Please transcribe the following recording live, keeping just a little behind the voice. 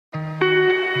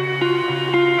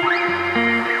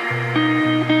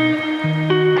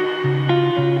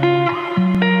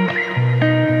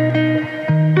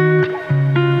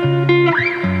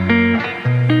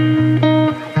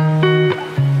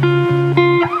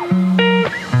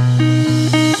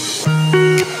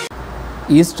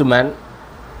EASTMAN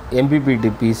MPPT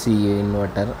PCU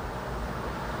inverter.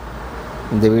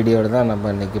 இந்த வீடியோல தான்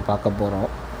நம்ம இன்னைக்கு பார்க்க போறோம்.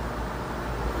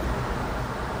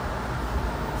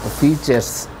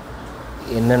 ஃபீச்சர்ஸ்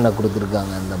என்னென்ன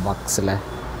கொடுத்திருக்காங்க அந்த பாக்ஸ்ல.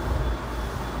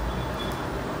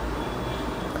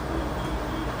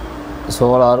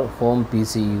 Solar home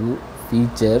PCU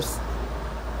features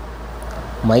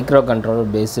microcontroller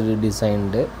based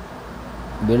designed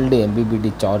build MPPT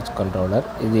charge controller.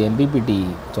 இது MPPT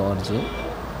charge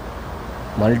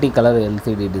multicolor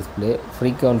LCD display,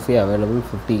 frequency available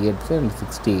 50 Hz and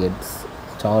 60 Hz,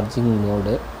 charging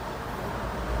mode,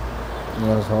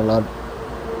 solar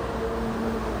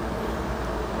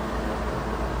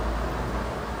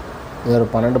ஒரு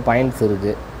 12 பாயிண்ட்ஸ்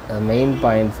இருக்கு. மெயின்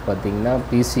பாயிண்ட்ஸ் பார்த்தீங்கன்னா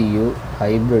PCU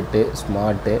hybrid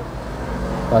smart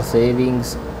for savings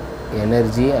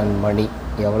energy and money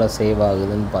எவ்வளோ save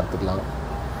ஆகுதுன்னு பார்த்துக்கலாம்.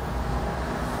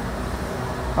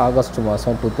 August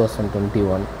மாதம்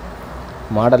 2021,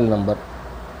 model number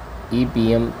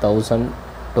EPM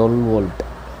 1012 volt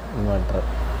inverter.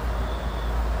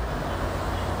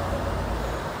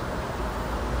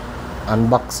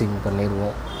 Unboxing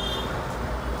பண்ணிடுவோம்.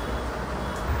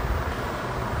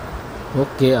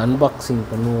 Okay, unboxing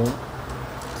பண்ணுவோம்.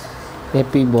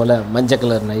 எப்பயும் போல் மஞ்சள்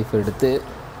கலர் நைஃப் எடுத்து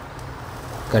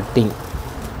cutting.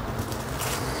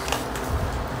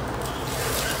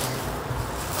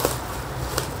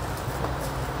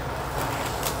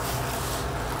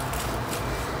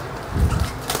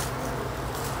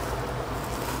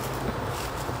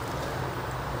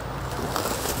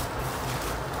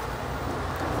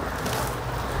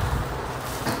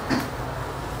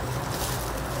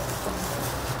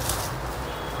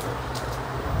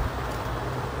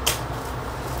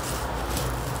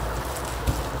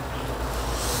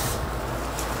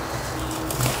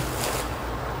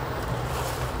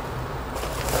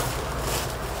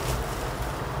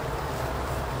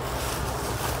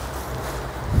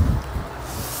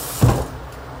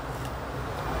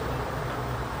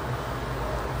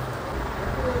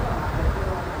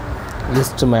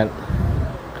 EASTMAN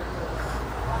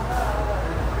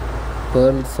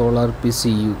Pearl Solar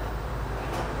PCU.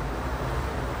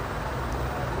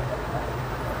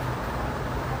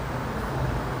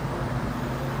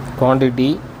 Quantity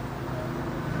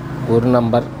 1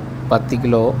 number 10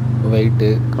 kilo weight,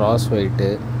 cross weight,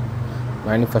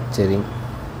 manufacturing.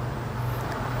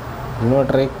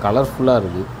 inverter colorful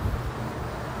இருக்கு.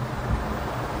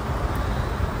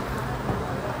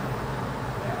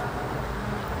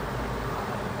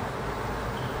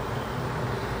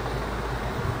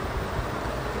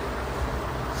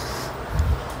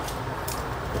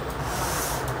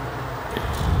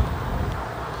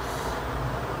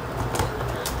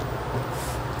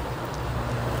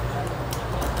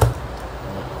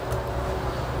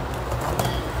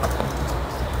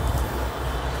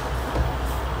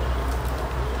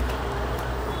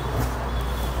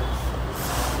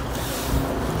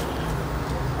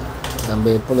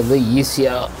 நம்ம எப்பொழுது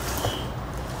ஈஸியாக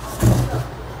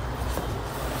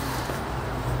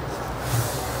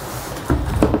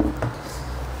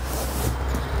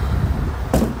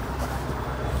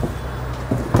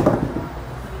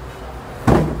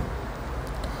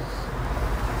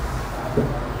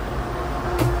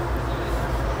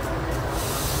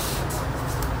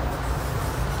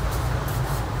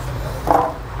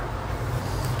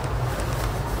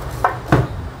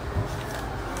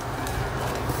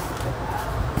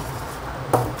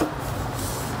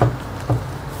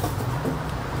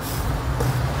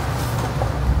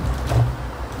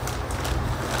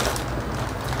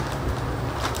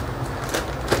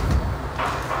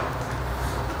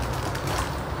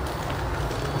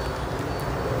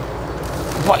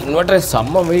இன்வெர்டர்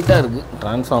செம்ம வெயிட்டாக இருக்குது.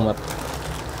 Transformer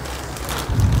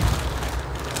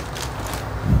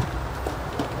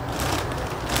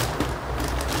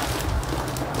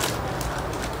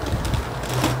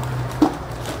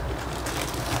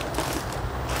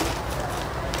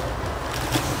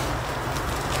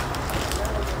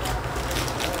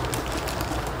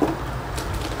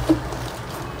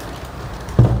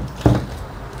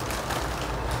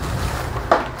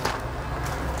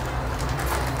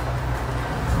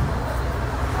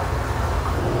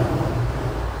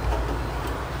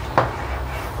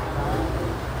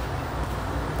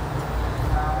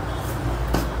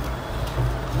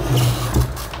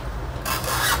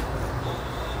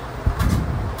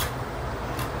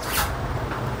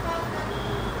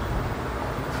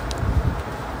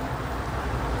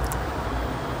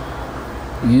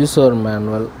user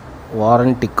manual,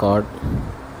 warranty card,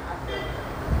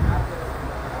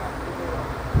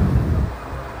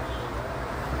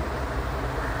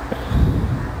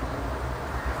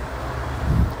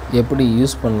 எப்படி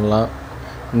யூஸ் பண்ணலாம்,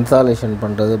 இன்ஸ்டாலேஷன்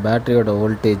பண்ணுறது, பேட்டரியோட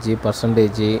voltage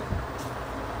percentage,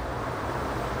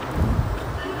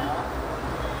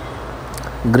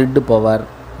 grid power,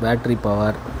 battery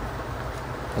power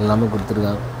எல்லாமே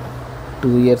கொடுத்துருக்காங்க.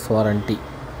 2 years warranty.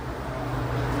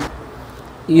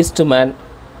 Eastman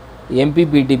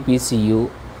MPPT PCU,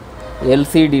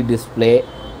 LCD display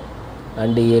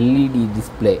and LED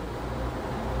display,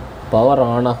 power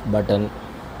on off button,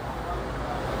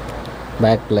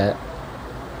 பேக்கில்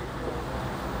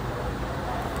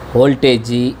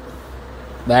voltage,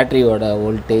 பேட்டரியோட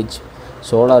voltage,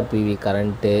 solar PV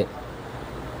current,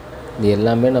 இது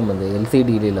எல்லாமே நம்ம இந்த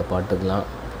LCDயில் பார்த்துக்கலாம்.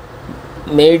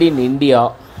 Made in India.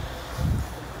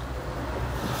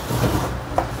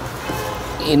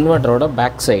 இன்வெர்ட்டரோட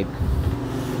back side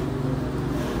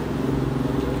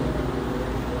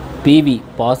PV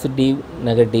positive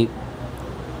negative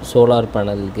solar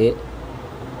பேனலுக்கு.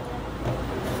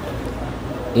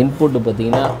 Input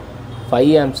பார்த்திங்கன்னா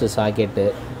 5 amps socket,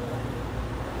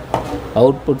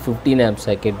 output 15 amps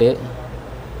socket,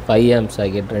 5 amps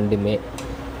socket ரெண்டுமே.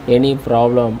 Any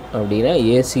problem அப்படின்னா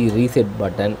AC reset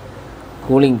button,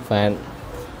 cooling fan,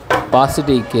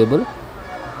 positive cable,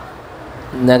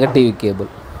 negative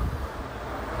cable.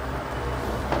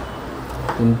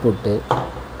 Input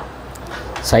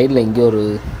சைடில் இங்கே ஒரு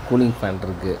கூலிங் ஃபேன்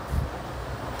இருக்குது.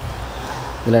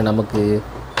 இதில் நமக்கு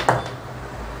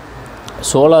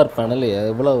சோலார் பேனல்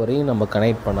எவ்வளோ வரையும் நம்ம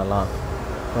கனெக்ட் பண்ணலாம்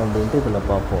அப்படின்ட்டு இதில்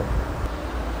பார்ப்போம்.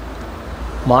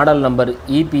 Model number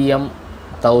EPM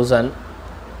 1000,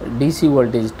 DC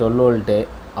voltage 12 volt,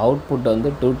 output வந்து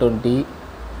 220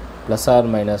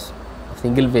 ±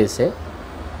 single phase,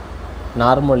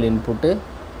 normal input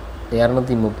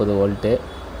 230 volt.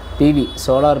 PV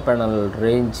solar panel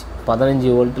range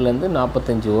 15 வோல்ட்லேருந்து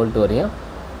 45 volt வரையும்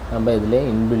நம்ம இதில்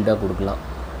இன்பில்டாக கொடுக்கலாம்.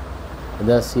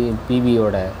 இதுதான்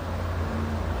PVயோட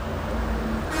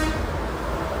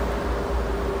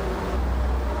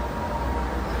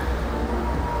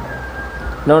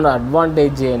இன்னொன்று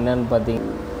அட்வான்டேஜ் என்னன்னு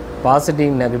பார்த்தீங்கன்னா,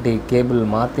 பாசிட்டிவ் நெகட்டிவ் கேபிள்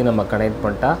மாற்றி நம்ம கனெக்ட்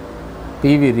பண்ணிட்டா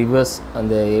PV ரிவர்ஸ்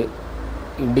அந்த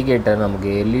இண்டிகேட்டர்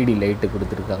நமக்கு LED லைட்டு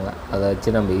கொடுத்துருக்காங்க. அதை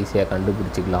வச்சு நம்ம ஈஸியாக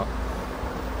கண்டுபிடிச்சிக்கலாம்.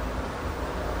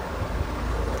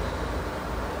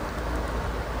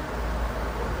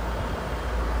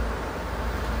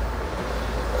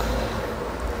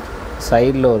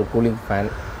 சைடில் ஒரு cooling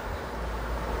fan,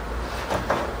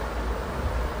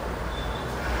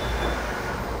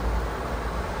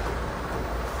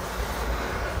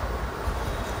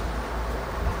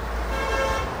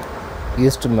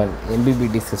 Eastman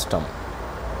MPPT system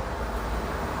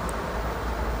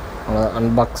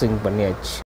unboxing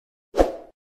பண்ணியாச்சு.